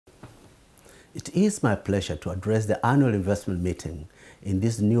It is my pleasure to address the annual investment meeting in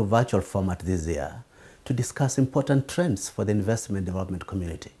this new virtual format this year to discuss important trends for the investment development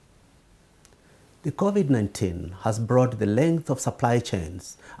community. The COVID-19 has brought the length of supply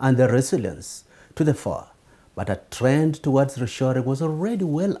chains and their resilience to the fore, but a trend towards reshoring was already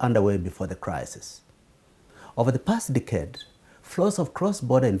well underway before the crisis. Over the past decade, flows of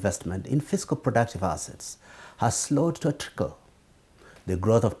cross-border investment in fiscal productive assets has slowed to a trickle. The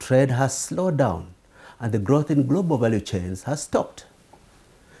growth of trade has slowed down, and the growth in global value chains has stopped.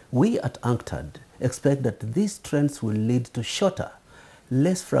 We at UNCTAD expect that these trends will lead to shorter,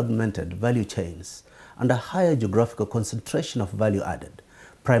 less fragmented value chains and a higher geographical concentration of value added,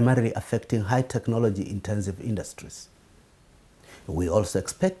 primarily affecting high technology intensive industries. We also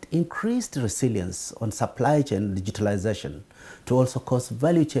expect increased resilience on supply chain digitalization to also cause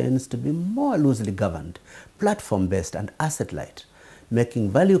value chains to be more loosely governed, platform-based and asset-light,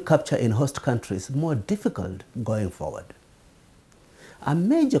 making value capture in host countries more difficult going forward. A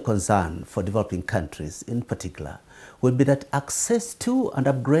major concern for developing countries in particular will be that access to and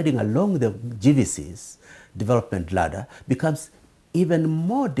upgrading along the GVC's development ladder becomes even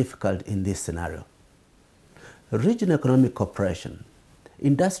more difficult in this scenario. Regional economic cooperation,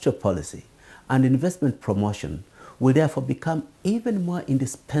 industrial policy, and investment promotion will therefore become even more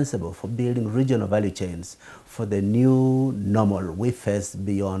indispensable for building regional value chains for the new normal we face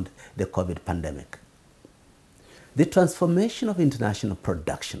beyond the COVID pandemic. The transformation of international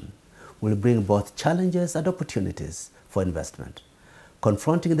production will bring both challenges and opportunities for investment.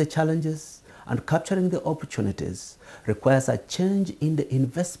 Confronting the challenges and capturing the opportunities requires a change in the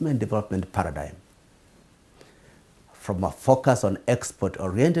investment development paradigm. From a focus on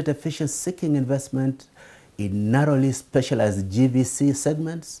export-oriented efficiency-seeking investment in narrowly specialized GVC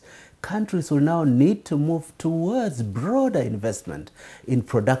segments, countries will now need to move towards broader investment in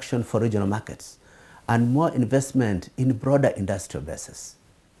production for regional markets and more investment in broader industrial bases.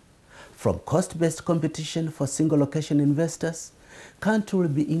 From cost-based competition for single-location investors, countries will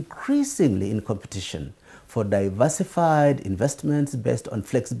be increasingly in competition for diversified investments based on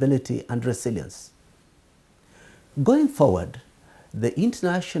flexibility and resilience. Going forward, the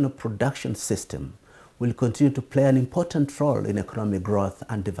international production system will continue to play an important role in economic growth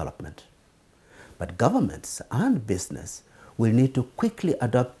and development. But governments and business will need to quickly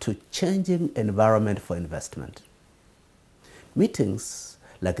adapt to changing environment for investment. Meetings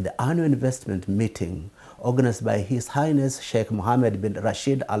like the annual investment meeting organized by His Highness Sheikh Mohammed bin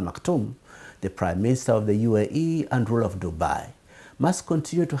Rashid Al Maktoum, the Prime Minister of the UAE and ruler of Dubai, must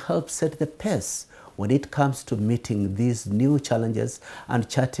continue to help set the pace when it comes to meeting these new challenges and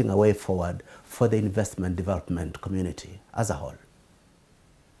charting a way forward for the investment development community as a whole.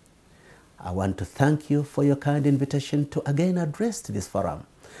 I want to thank you for your kind invitation to again address this forum,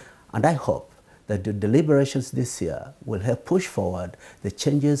 and I hope that the deliberations this year will help push forward the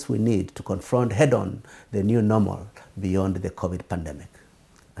changes we need to confront head-on the new normal beyond the COVID pandemic.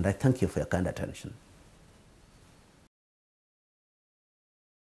 And I thank you for your kind attention.